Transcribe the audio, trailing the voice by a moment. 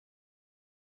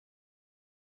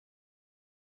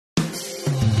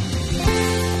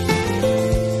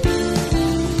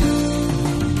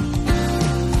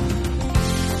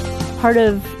part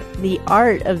of the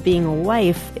art of being a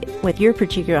wife with your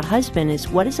particular husband is,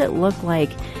 what does it look like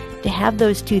to have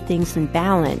those two things in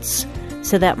balance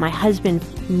so that my husband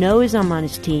knows I'm on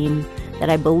his team, that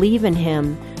I believe in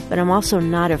him, but I'm also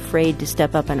not afraid to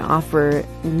step up and offer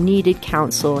needed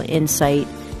counsel, insight,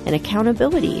 and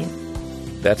accountability.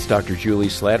 That's Dr. Juli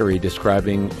Slattery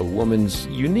describing a woman's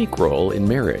unique role in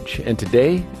marriage. And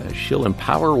today, she'll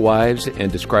empower wives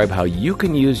and describe how you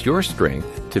can use your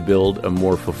strength to build a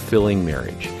more fulfilling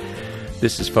marriage.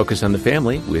 This is Focus on the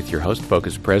Family with your host,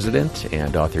 Focus President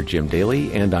and author Jim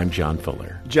Daly, and I'm John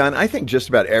Fuller. John, I think just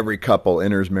about every couple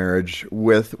enters marriage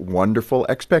with wonderful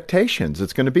expectations.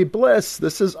 It's going to be bliss.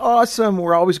 This is awesome.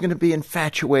 We're always going to be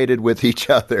infatuated with each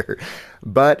other.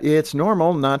 But it's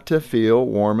normal not to feel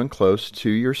warm and close to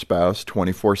your spouse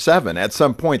 24/7. At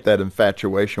some point, that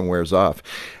infatuation wears off.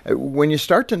 When you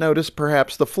start to notice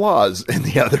perhaps the flaws in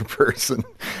the other person,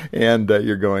 and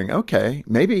you're going, okay,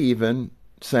 maybe even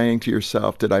saying to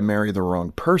yourself, did I marry the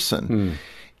wrong person?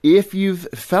 If you've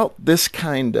felt this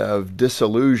kind of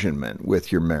disillusionment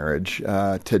with your marriage,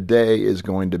 today is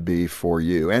going to be for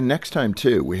you. And next time,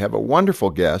 too. We have a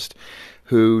wonderful guest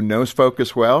who knows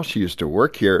Focus well. She used to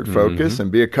work here at Focus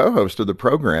and be a co-host of the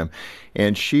program.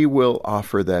 And she will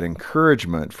offer that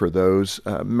encouragement for those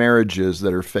marriages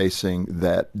that are facing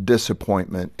that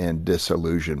disappointment and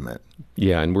disillusionment.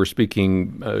 Yeah, and we're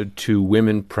speaking to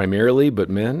women primarily, but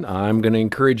men, I'm going to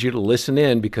encourage you to listen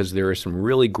in because there are some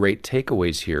really great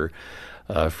takeaways here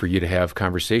for you to have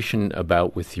conversation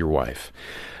about with your wife.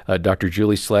 Dr.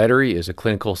 Juli Slattery is a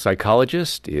clinical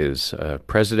psychologist, is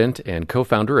president and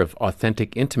co-founder of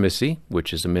Authentic Intimacy,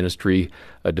 which is a ministry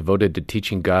devoted to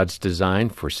teaching God's design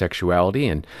for sexuality.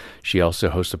 And she also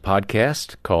hosts a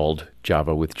podcast called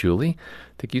Java with Juli.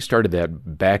 I think you started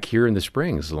that back here in the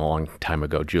Springs a long time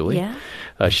ago, Juli. Yeah.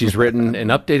 She's written an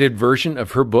updated version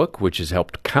of her book, which has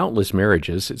helped countless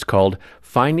marriages. It's called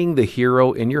Finding the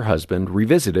Hero in Your Husband,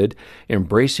 Revisited,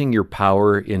 Embracing Your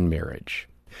Power in Marriage.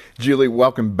 Juli,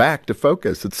 welcome back to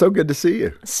Focus. It's so good to see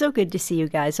you. So good to see you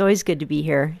guys. Always good to be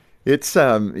here. It's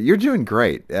you're doing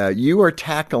great. You are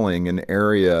tackling an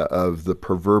area of the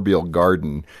proverbial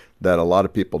garden that a lot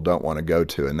of people don't want to go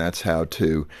to, and that's how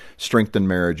to strengthen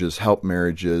marriages, help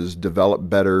marriages, develop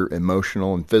better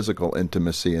emotional and physical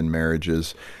intimacy in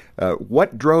marriages.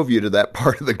 What drove you to that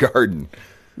part of the garden?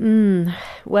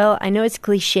 Well, I know it's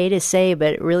cliche to say,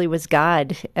 but it really was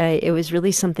God. It was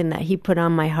really something that He put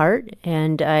on my heart,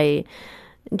 and I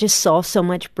just saw so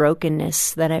much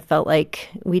brokenness that I felt like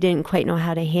we didn't quite know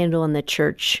how to handle in the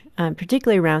church,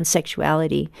 particularly around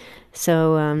sexuality.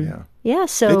 So,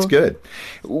 so it's good.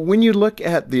 When you look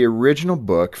at the original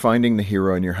book, Finding the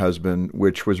Hero in Your Husband,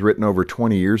 which was written over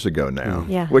 20 years ago now,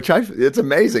 it's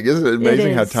amazing, isn't it?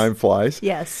 Amazing how time flies.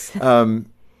 Yes.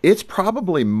 It's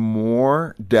probably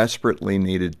more desperately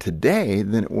needed today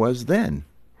than it was then.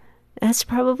 That's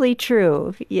probably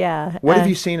true. Yeah. What have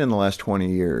you seen in the last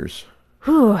 20 years?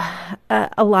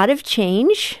 A lot of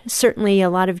change, certainly a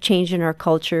lot of change in our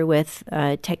culture with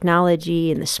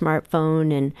technology and the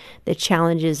smartphone and the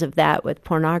challenges of that with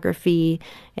pornography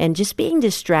and just being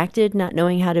distracted, not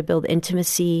knowing how to build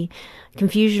intimacy,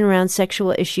 confusion around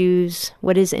sexual issues.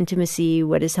 What is intimacy?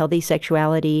 What is healthy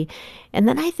sexuality? And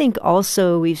then I think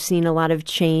also we've seen a lot of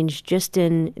change just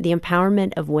in the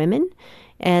empowerment of women.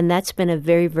 And that's been a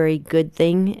very, very good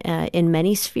thing in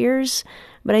many spheres.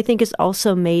 But I think it's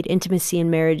also made intimacy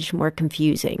in marriage more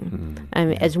confusing.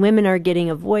 As women are getting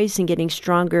a voice and getting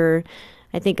stronger,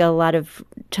 I think a lot of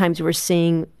times we're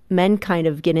seeing men kind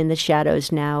of get in the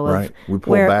shadows now. Right, we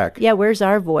pull back. Yeah, where's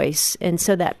our voice? And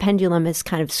so that pendulum has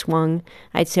kind of swung,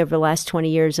 I'd say, over the last 20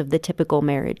 years of the typical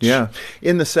marriage. Yeah.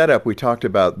 In the setup, we talked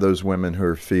about those women who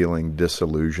are feeling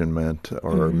disillusionment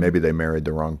or maybe they married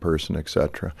the wrong person,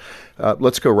 etc.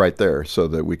 Let's go right there so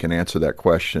that we can answer that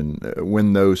question.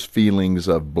 When those feelings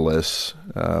of bliss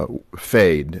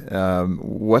fade,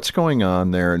 what's going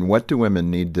on there and what do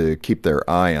women need to keep their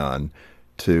eye on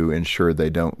to ensure they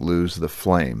don't lose the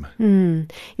flame?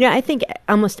 I think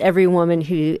almost every woman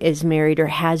who is married or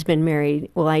has been married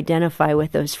will identify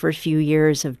with those first few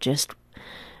years of just,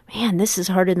 man, this is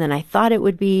harder than I thought it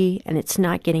would be, and it's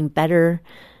not getting better.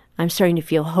 I'm starting to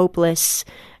feel hopeless.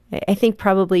 I think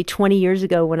probably 20 years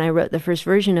ago when I wrote the first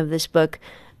version of this book,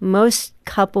 most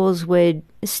couples would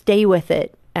stay with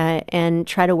it and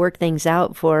try to work things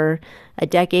out for a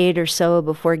decade or so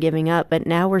before giving up. But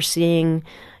now we're seeing,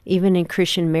 even in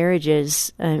Christian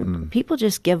marriages, people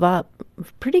just give up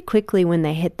pretty quickly when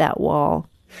they hit that wall.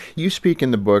 You speak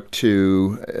in the book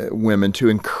to women to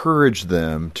encourage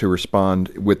them to respond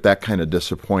with that kind of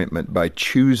disappointment by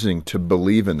choosing to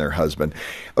believe in their husband.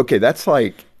 Okay, that's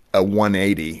like a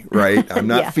 180, right? I'm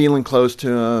not Yeah. feeling close to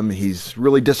him. He's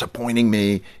really disappointing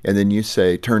me. And then you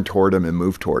say, turn toward him and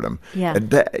move toward him. Yeah.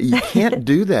 You can't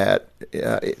do that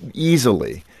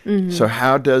easily. So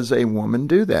how does a woman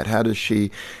do that? How does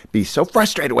she be so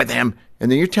frustrated with him?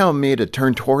 And then you're telling me to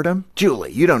turn toward him?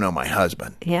 Julie, you don't know my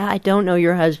husband. Yeah, I don't know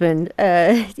your husband.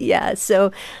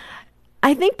 So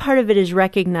I think part of it is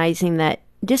recognizing that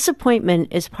disappointment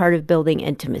is part of building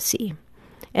intimacy.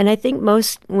 And I think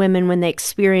most women, when they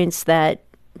experience that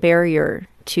barrier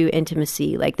to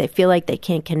intimacy, like they feel like they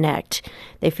can't connect,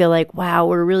 they feel like, wow,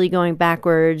 we're really going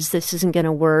backwards, this isn't going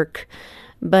to work.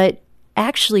 But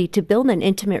actually, to build an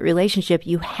intimate relationship,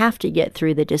 you have to get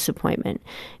through the disappointment,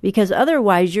 because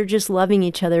otherwise you're just loving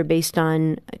each other based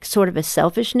on sort of a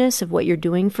selfishness of what you're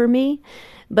doing for me.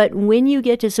 But when you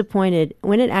get disappointed,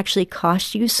 when it actually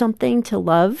costs you something to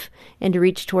love and to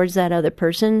reach towards that other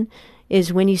person,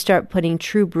 is when you start putting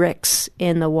true bricks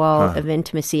in the wall of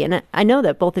intimacy. And I know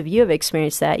that both of you have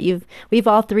experienced that. We've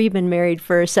all three been married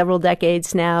for several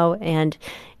decades now, and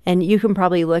you can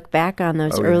probably look back on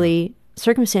those early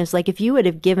circumstances. Like if you would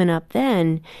have given up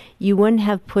then, you wouldn't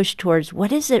have pushed towards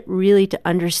what is it really to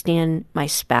understand my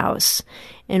spouse,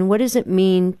 and what does it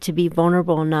mean to be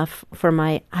vulnerable enough for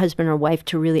my husband or wife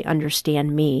to really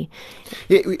understand me.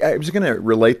 I was going to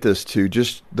relate this to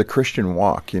just the Christian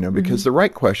walk, because the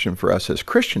right question for us as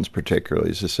Christians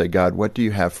particularly is to say, God, what do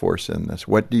you have for us in this?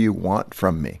 What do you want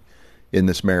from me in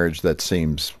this marriage that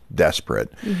seems desperate?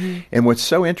 And what's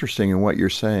so interesting in what you're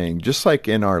saying, just like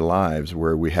in our lives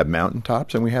where we have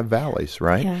mountaintops and we have valleys,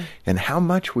 right? Yeah. And how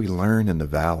much we learn in the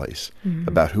valleys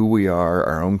about who we are,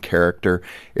 our own character.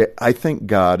 I think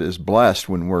God is blessed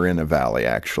when we're in a valley,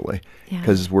 actually,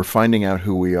 because we're finding out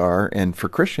who we are, and for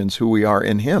Christians, who we are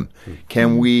in Him.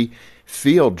 Can we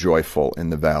feel joyful in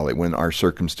the valley when our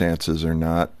circumstances are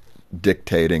not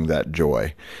dictating that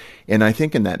joy? And I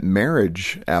think in that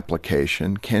marriage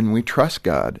application, can we trust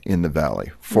God in the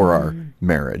valley for our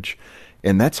marriage?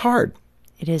 And that's hard.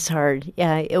 It is hard.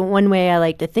 Yeah. One way I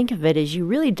like to think of it is you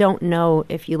really don't know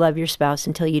if you love your spouse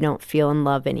until you don't feel in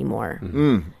love anymore.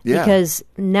 Because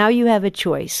now you have a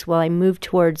choice. Will I move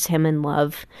towards him in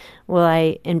love? Will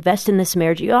I invest in this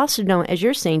marriage? You also don't, as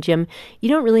you're saying, Jim, you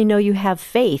don't really know you have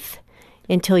faith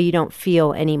until you don't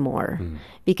feel anymore.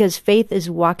 Because faith is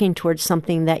walking towards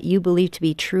something that you believe to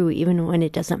be true, even when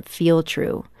it doesn't feel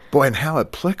true. Boy, and how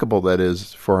applicable that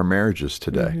is for our marriages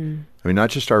today. I mean, not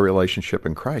just our relationship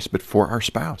in Christ, but for our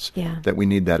spouse, that we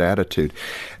need that attitude.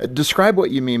 Describe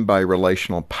what you mean by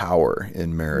relational power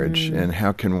in marriage, and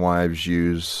how can wives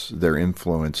use their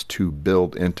influence to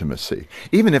build intimacy,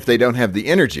 even if they don't have the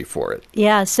energy for it?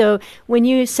 Yeah, so when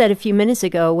you said a few minutes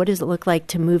ago, what does it look like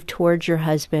to move towards your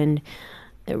husband?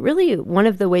 Really, one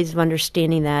of the ways of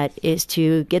understanding that is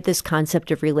to get this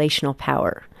concept of relational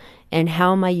power. And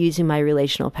how am I using my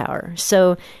relational power?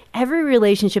 So every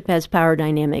relationship has power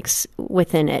dynamics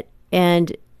within it.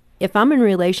 And if I'm in a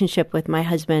relationship with my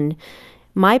husband,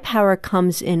 my power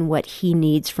comes in what he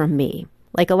needs from me.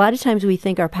 Like a lot of times we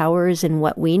think our power is in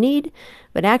what we need,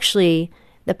 but actually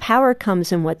the power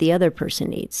comes in what the other person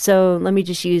needs. So let me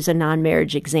just use a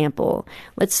non-marriage example.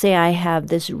 Let's say I have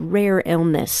this rare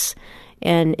illness,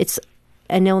 and it's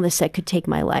an illness that could take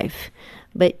my life.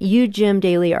 But you, Jim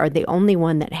Daly, are the only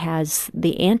one that has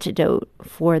the antidote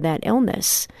for that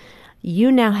illness.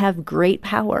 You now have great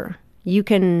power. You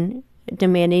can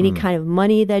demand any kind of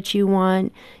money that you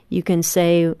want. You can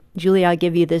say, Julie, I'll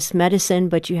give you this medicine,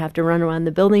 but you have to run around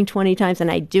the building 20 times,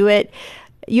 and I do it.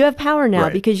 You have power now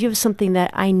because you have something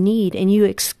that I need, and you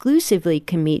exclusively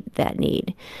can meet that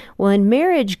need. Well, in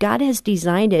marriage, God has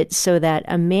designed it so that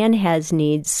a man has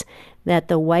needs that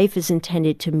the wife is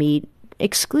intended to meet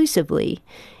exclusively,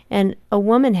 and a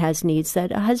woman has needs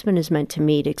that a husband is meant to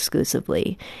meet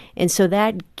exclusively. And so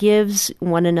that gives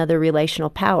one another relational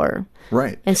power.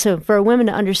 Right. And so for a woman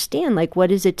to understand, like,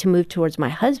 what is it to move towards my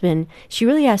husband, she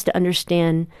really has to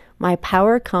understand my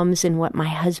power comes in what my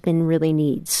husband really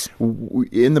needs.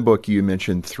 In the book, you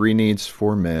mentioned 3 needs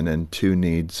for men and 2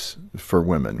 needs for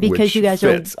women. Because which you guys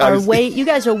fits. are way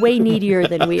needier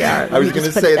than we are. I was going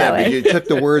to say that, but you took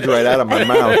the words right out of my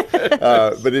mouth.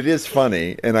 But it is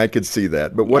funny, and I could see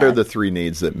that. But what are the 3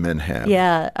 needs that men have?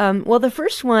 Yeah. Well, the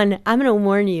first one, I'm going to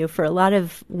warn you, for a lot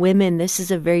of women, this is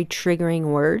a very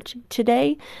triggering word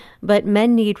today, but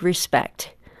men need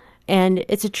respect. And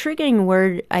it's a triggering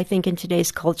word, I think, in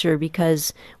today's culture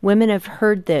because women have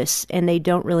heard this and they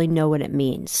don't really know what it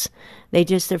means. They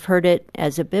just have heard it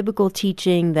as a biblical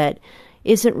teaching that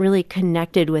isn't really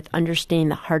connected with understanding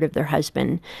the heart of their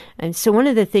husband. And so one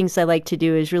of the things I like to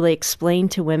do is really explain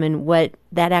to women what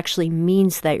that actually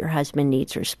means, that your husband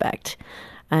needs respect.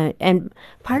 And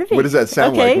part of it. What does that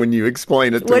sound like when you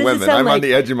explain it to women? I'm on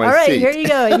the edge of my seat. All right, here you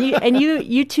go. And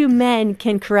you two men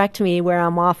can correct me where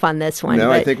I'm off on this one.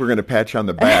 No, I think we're going to pat you on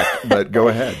the back, but go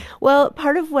ahead. Well,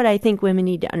 part of what I think women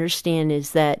need to understand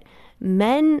is that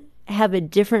men have a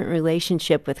different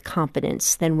relationship with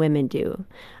competence than women do.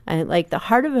 Like the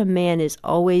heart of a man is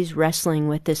always wrestling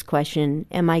with this question,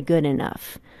 am I good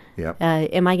enough? Yep.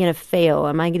 Am I going to fail?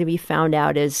 Am I going to be found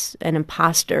out as an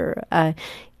imposter?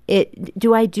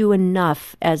 Do I do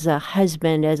enough as a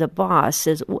husband, as a boss,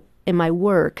 as in my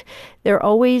work? They're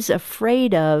always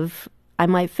afraid of, I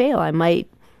might fail. I might,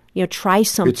 try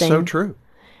something. It's so true.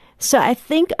 So I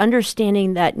think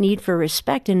understanding that need for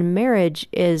respect in marriage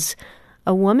is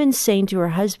a woman saying to her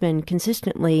husband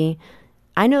consistently,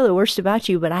 I know the worst about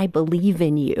you, but I believe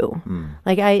in you.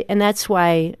 And that's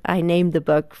why I named the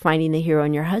book Finding the Hero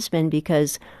in Your Husband,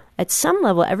 because at some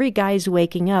level, every guy's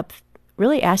waking up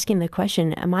really asking the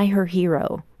question, am I her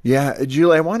hero? Yeah,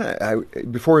 Julie,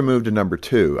 before we move to number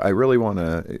 2, I really want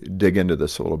to dig into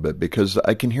this a little bit, because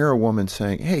I can hear a woman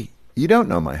saying, hey, you don't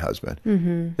know my husband.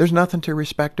 Mm-hmm. There's nothing to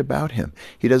respect about him.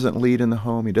 He doesn't lead in the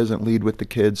home. He doesn't lead with the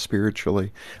kids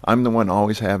spiritually. I'm the one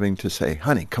always having to say,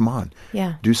 honey, come on,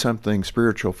 do something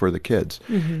spiritual for the kids.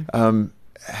 Mm-hmm.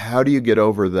 How do you get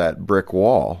over that brick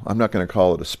wall? I'm not going to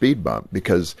call it a speed bump,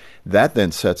 because that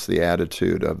then sets the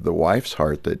attitude of the wife's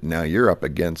heart that now you're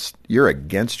against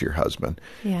your husband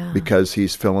because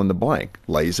he's fill in the blank,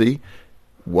 lazy,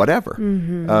 whatever.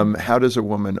 Mm-hmm. How does a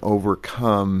woman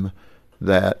overcome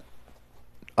that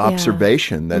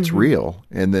observation that's real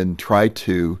and then try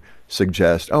to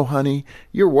suggest, oh, honey,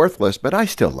 you're worthless, but I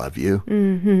still love you?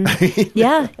 Mm-hmm.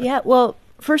 Yeah. Well,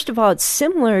 first of all, it's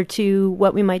similar to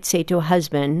what we might say to a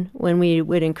husband when we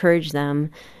would encourage them,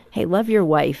 hey, love your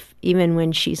wife, even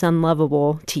when she's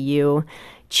unlovable to you.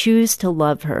 Choose to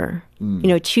love her.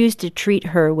 Choose to treat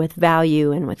her with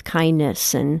value and with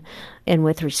kindness and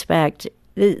with respect.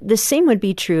 The same would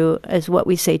be true as what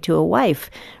we say to a wife.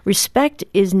 Respect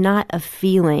is not a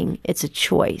feeling. It's a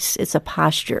choice. It's a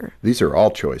posture. These are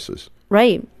all choices.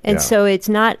 Right. And so it's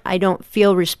not, I don't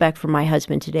feel respect for my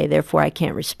husband today, therefore I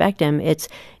can't respect him. It's,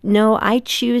 no, I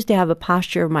choose to have a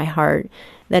posture of my heart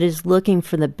that is looking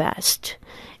for the best.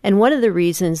 And one of the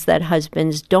reasons that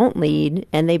husbands don't lead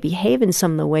and they behave in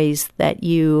some of the ways that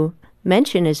you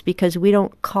mention is because we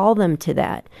don't call them to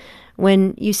that.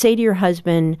 When you say to your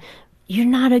husband, you're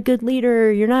not a good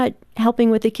leader, you're not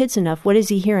helping with the kids enough, what is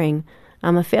he hearing?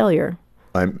 I'm a failure.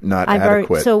 I'm not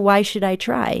adequate. So why should I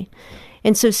try?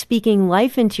 And so speaking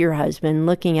life into your husband,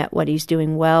 looking at what he's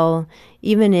doing well,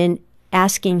 even in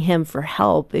asking him for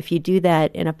help, if you do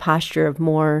that in a posture of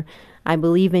more, I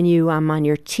believe in you, I'm on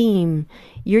your team,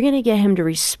 you're going to get him to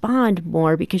respond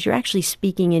more because you're actually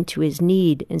speaking into his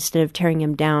need instead of tearing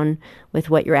him down with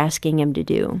what you're asking him to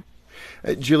do.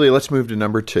 Julie, let's move to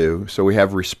number 2. So we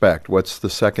have respect. What's the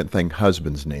second thing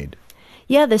husbands need?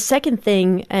 Yeah, the second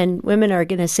thing, and women are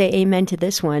going to say amen to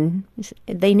this one,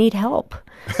 they need help.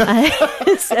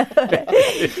 That's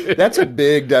a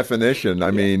big definition.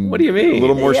 I mean, what do you mean? A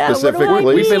little more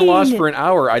specifically. We've been lost for an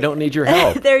hour. I don't need your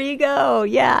help. There you go.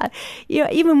 Yeah.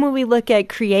 Even when we look at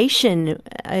creation,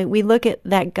 we look at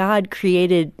that God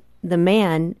created the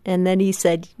man, and then he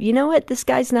said, you know what? This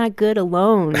guy's not good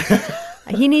alone.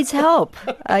 He needs help.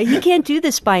 He can't do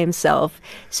this by himself.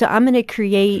 So I'm going to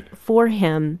create for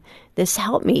him this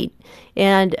helpmeet.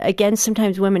 And again,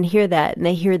 sometimes women hear that, and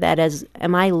they hear that as,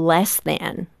 am I less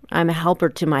than? I'm a helper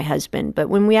to my husband. But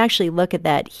when we actually look at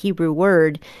that Hebrew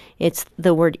word, it's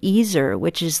the word ezer,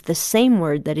 which is the same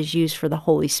word that is used for the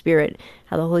Holy Spirit,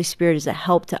 how the Holy Spirit is a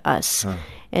help to us.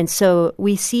 And so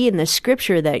we see in the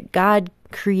scripture that God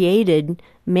created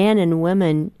man and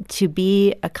women to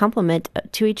be a complement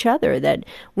to each other, that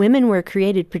women were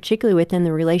created, particularly within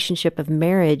the relationship of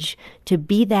marriage, to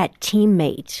be that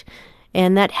teammate.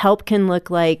 And that help can look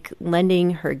like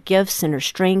lending her gifts and her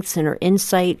strengths and her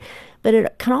insight, but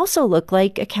it can also look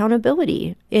like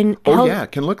accountability. It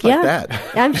can look like that.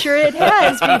 I'm sure it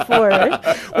has before.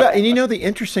 Well, and the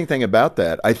interesting thing about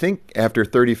that, I think after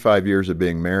 35 years of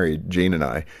being married, Jean and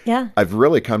I, I've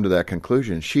really come to that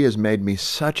conclusion. She has made me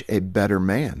such a better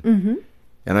man. Mm-hmm.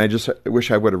 And I just wish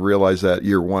I would have realized that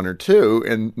year 1 or 2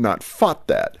 and not fought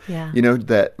that. Yeah.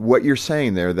 That what you're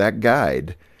saying there, that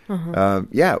guide,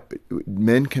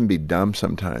 men can be dumb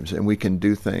sometimes, and we can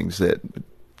do things that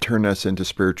turn us into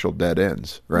spiritual dead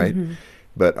ends, right? Mm-hmm.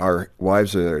 But our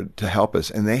wives are to help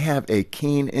us, and they have a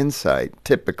keen insight,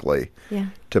 typically,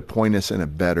 to point us in a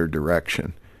better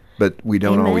direction. but we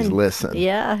don't always Amen. listen.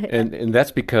 Yeah. And that's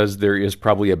because there is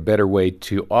probably a better way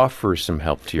to offer some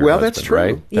help to your husband, that's true.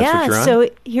 right? That's Yeah, what you're on? so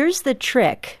here's the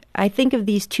trick. I think of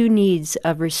these two needs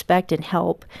of respect and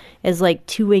help as like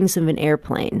two wings of an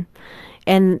airplane,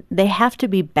 and they have to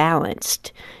be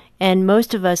balanced. And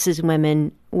most of us as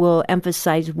women will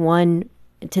emphasize one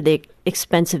to the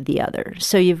expense of the other.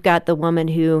 So you've got the woman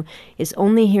who is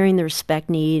only hearing the respect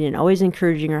need and always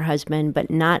encouraging her husband, but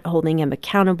not holding him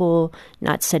accountable,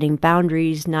 not setting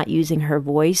boundaries, not using her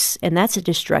voice, and that's a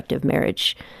destructive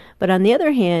marriage. But on the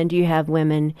other hand, you have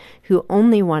women who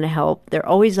only want to help. They're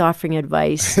always offering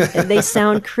advice, and they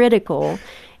sound critical,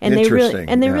 and they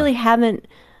really haven't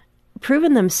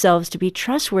proven themselves to be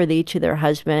trustworthy to their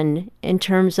husband in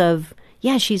terms of,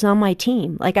 yeah, she's on my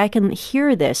team. Like, I can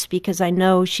hear this because I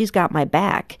know she's got my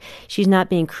back. She's not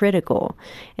being critical.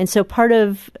 And so part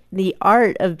of the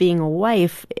art of being a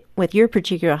wife with your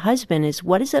particular husband is,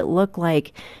 what does it look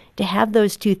like to have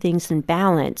those two things in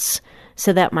balance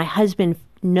so that my husband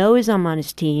knows I'm on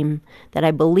his team, that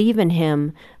I believe in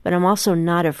him, but I'm also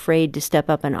not afraid to step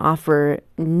up and offer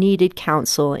needed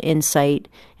counsel, insight,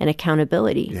 and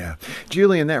accountability. Yeah.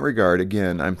 Julie, in that regard,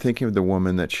 again, I'm thinking of the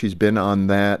woman that she's been on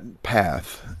that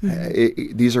path.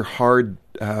 These are hard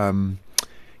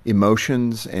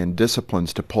emotions and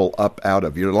disciplines to pull up out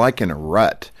of. You're like in a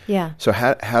rut. Yeah. So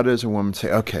how does a woman say,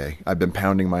 okay, I've been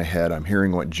pounding my head, I'm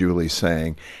hearing what Julie's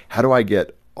saying. How do I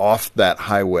get off that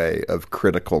highway of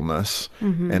criticalness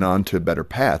and onto a better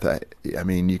path? I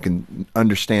mean, you can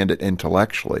understand it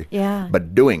intellectually,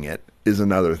 but doing it is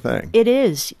another thing. It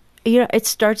is. You know, it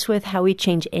starts with how we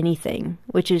change anything,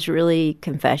 which is really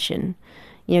confession.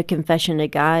 You know, confession to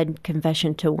God,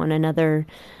 confession to one another.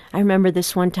 I remember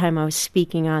this one time I was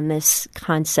speaking on this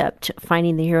concept,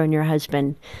 finding the hero in your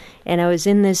husband, and I was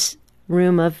in this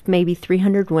room of maybe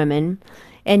 300 women.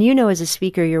 And you know, as a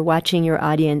speaker, you're watching your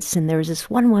audience, and there was this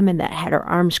one woman that had her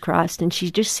arms crossed, and she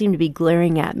just seemed to be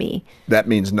glaring at me. That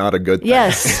means not a good thing.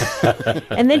 Yes.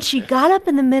 And then she got up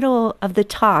in the middle of the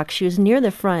talk. She was near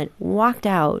the front, walked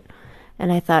out,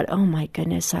 and I thought, oh my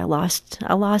goodness, I lost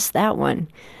that one.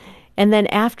 And then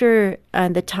after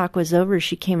the talk was over,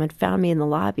 she came and found me in the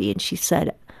lobby, and she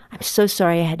said, I'm so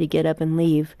sorry I had to get up and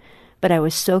leave, but I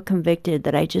was so convicted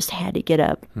that I just had to get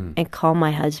up and call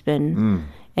my husband.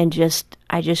 And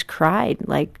I just cried.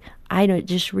 Like, I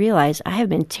just realized I have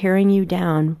been tearing you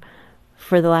down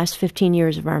for the last 15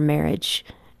 years of our marriage,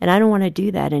 and I don't want to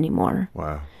do that anymore.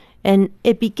 Wow. And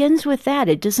it begins with that.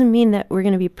 It doesn't mean that we're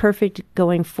going to be perfect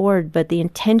going forward, but the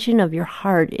intention of your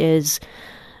heart is,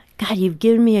 God, you've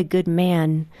given me a good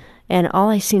man, and all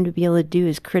I seem to be able to do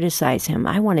is criticize him.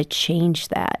 I want to change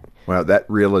that. Wow, that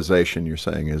realization you're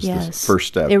saying is the first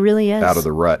step. It really is. Out of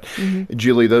the rut.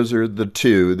 Julie, those are the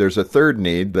two. There's a third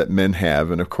need that men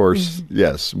have, and of course,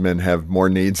 yes, men have more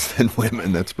needs than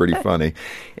women. That's pretty funny.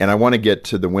 And I want to get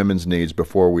to the women's needs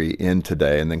before we end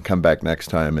today, and then come back next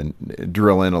time and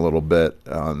drill in a little bit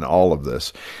on all of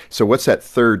this. So what's that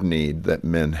third need that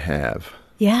men have?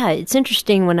 Yeah, it's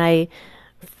interesting. When I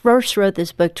first wrote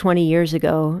this book 20 years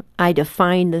ago, I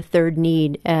defined the third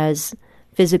need as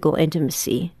physical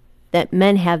intimacy. That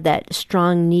men have that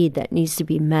strong need that needs to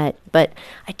be met. But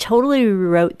I totally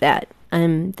rewrote that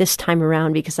this time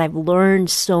around because I've learned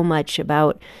so much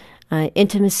about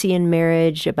intimacy in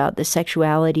marriage, about the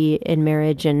sexuality in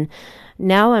marriage. And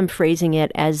now I'm phrasing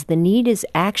it as the need is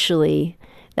actually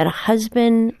that a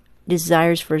husband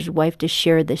desires for his wife to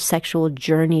share the sexual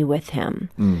journey with him.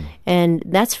 And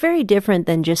that's very different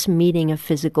than just meeting a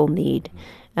physical need.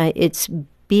 It's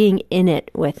being in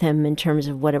it with him in terms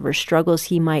of whatever struggles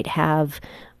he might have.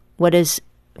 What does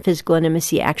physical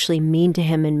intimacy actually mean to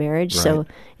him in marriage? Right. So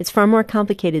it's far more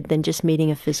complicated than just meeting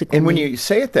a physical And when need. you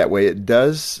say it that way, it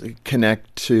does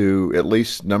connect to at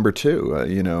least number two,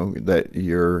 that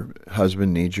your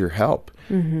husband needs your help.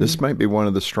 This might be one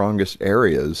of the strongest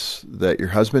areas that your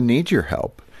husband needs your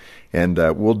help. And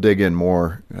we'll dig in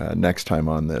more next time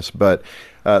on this. But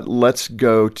let's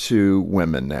go to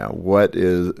women now.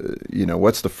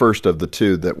 What's the first of the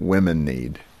two that women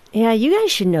need? Yeah, you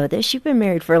guys should know this. You've been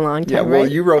married for a long time, Yeah, well,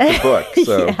 right? you wrote the book,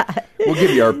 so we'll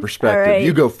give you our perspective. Right.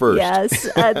 You go first. Yes,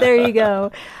 there you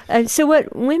go. So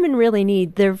what women really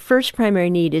need, their first primary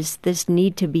need is this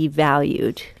need to be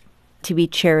valued, to be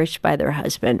cherished by their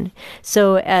husband.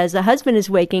 So as a husband is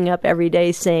waking up every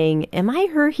day saying, am I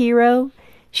her hero?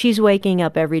 She's waking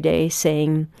up every day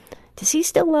saying, does he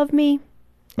still love me?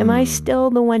 Am I still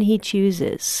the one he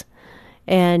chooses?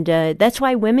 And that's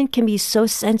why women can be so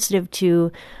sensitive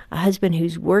to a husband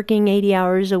who's working 80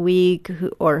 hours a week,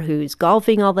 or who's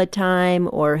golfing all the time,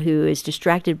 or who is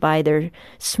distracted by their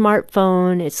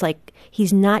smartphone. It's like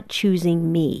he's not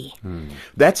choosing me.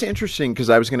 That's interesting, because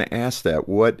I was going to ask that.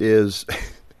 What is...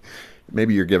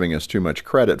 Maybe you're giving us too much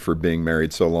credit for being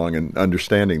married so long and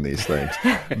understanding these things.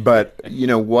 But,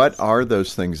 what are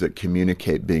those things that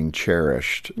communicate being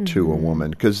cherished to a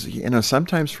woman? Because,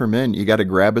 sometimes for men, you got to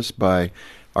grab us by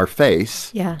our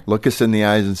face, look us in the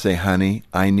eyes and say, honey,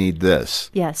 I need this.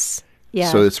 Yes.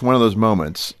 Yeah. So it's one of those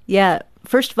moments. Yeah.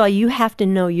 First of all, you have to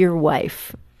know your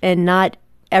wife, and not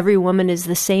every woman is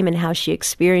the same in how she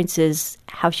experiences,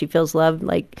 how she feels loved.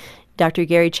 Like Dr.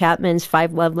 Gary Chapman's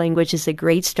 5 Love Languages is a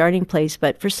great starting place,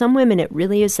 but for some women, it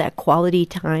really is that quality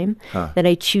time that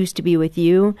I choose to be with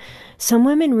you. Some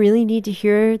women really need to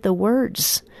hear the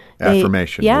words.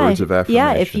 Affirmation, words of affirmation.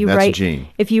 Yeah,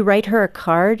 if you write her a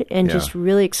card and just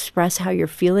really express how you're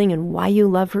feeling and why you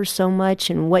love her so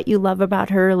much and what you love about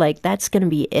her, like that's going to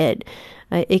be it.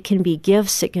 It can be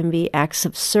gifts, it can be acts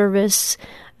of service.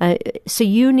 So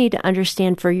you need to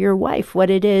understand for your wife what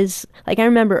it is. Like I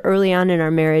remember early on in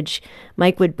our marriage,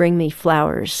 Mike would bring me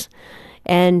flowers.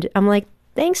 And I'm like,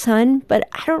 thanks, hon, but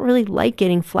I don't really like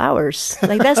getting flowers.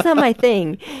 Like, that's not my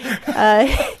thing.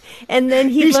 And then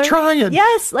he's learned, trying.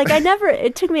 Yes. Like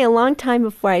it took me a long time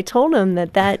before I told him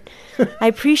that I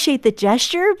appreciate the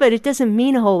gesture, but it doesn't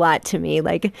mean a whole lot to me.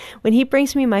 Like when he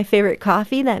brings me my favorite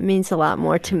coffee, that means a lot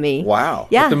more to me. Wow.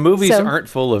 Yeah. But the movies aren't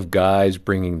full of guys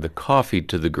bringing the coffee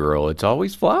to the girl. It's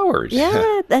always flowers.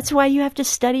 Yeah. That's why you have to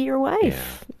study your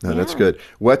wife. Yeah. No, that's good.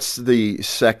 What's the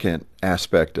second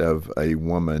aspect of a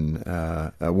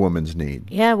woman's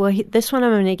need? Yeah. Well, this one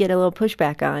I'm going to get a little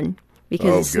pushback on,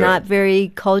 because it's not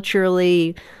very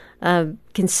culturally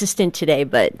consistent today.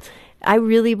 But I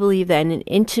really believe that in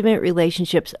intimate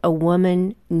relationships, a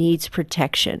woman needs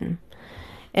protection.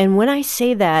 And when I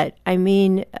say that, I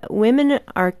mean women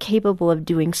are capable of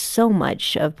doing so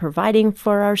much, of providing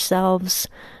for ourselves,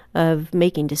 of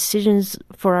making decisions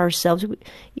for ourselves.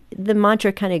 The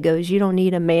mantra kind of goes, you don't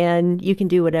need a man, you can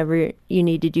do whatever you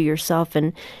need to do yourself.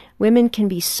 And women can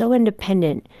be so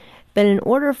independent. But in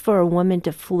order for a woman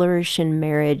to flourish in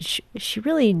marriage, she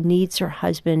really needs her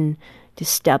husband to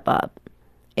step up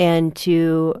and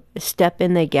to step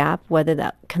in the gap, whether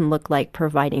that can look like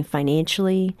providing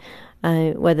financially,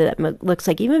 whether that looks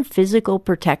like even physical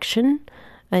protection,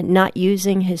 not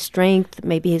using his strength,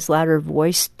 maybe his louder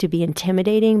voice to be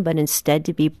intimidating, but instead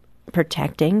to be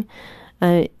protecting,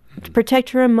 to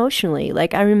protect her emotionally.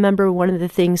 Like I remember one of the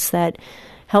things that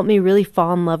helped me really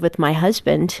fall in love with my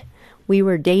husband. We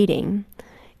were dating,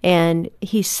 and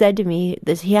he said to me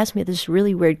this. He asked me this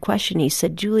really weird question. He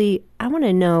said, Julie, I want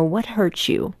to know what hurts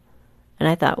you. And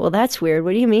I thought, well, that's weird.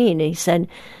 What do you mean? And he said,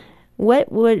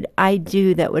 what would I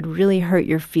do that would really hurt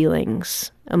your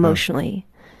feelings emotionally?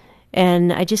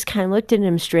 And I just kind of looked at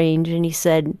him strange, and he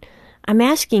said, I'm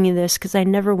asking you this because I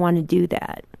never want to do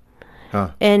that.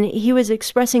 And he was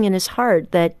expressing in his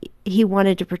heart that he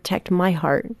wanted to protect my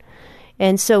heart.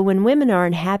 And so when women are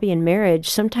unhappy in marriage,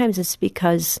 sometimes it's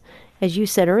because, as you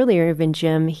said earlier, even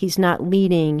Jim, he's not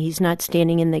leading, he's not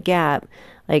standing in the gap.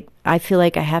 Like, I feel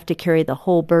like I have to carry the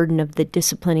whole burden of the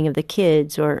disciplining of the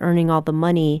kids or earning all the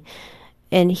money,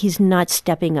 and he's not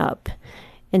stepping up.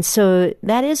 And so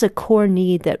that is a core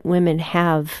need that women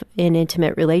have in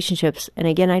intimate relationships. And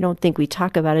again, I don't think we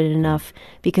talk about it enough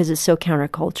because it's so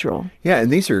countercultural. Yeah,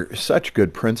 and these are such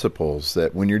good principles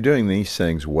that when you're doing these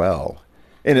things well,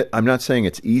 and I'm not saying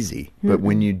it's easy, but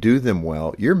when you do them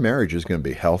well, your marriage is going to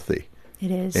be healthy. It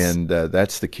is. And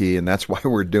that's the key, and that's why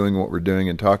we're doing what we're doing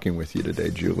and talking with you today,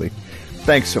 Julie.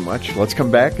 Thanks so much. Let's come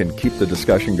back and keep the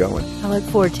discussion going. I look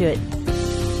forward to it.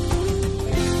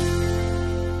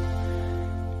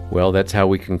 Well, that's how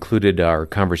we concluded our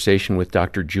conversation with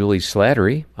Dr. Juli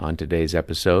Slattery on today's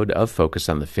episode of Focus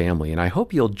on the Family. And I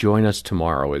hope you'll join us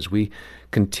tomorrow as we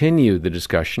continue the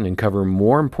discussion and cover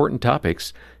more important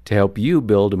topics to help you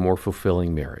build a more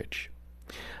fulfilling marriage.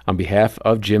 On behalf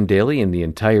of Jim Daly and the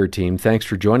entire team, thanks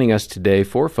for joining us today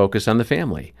for Focus on the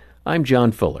Family. I'm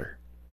John Fuller.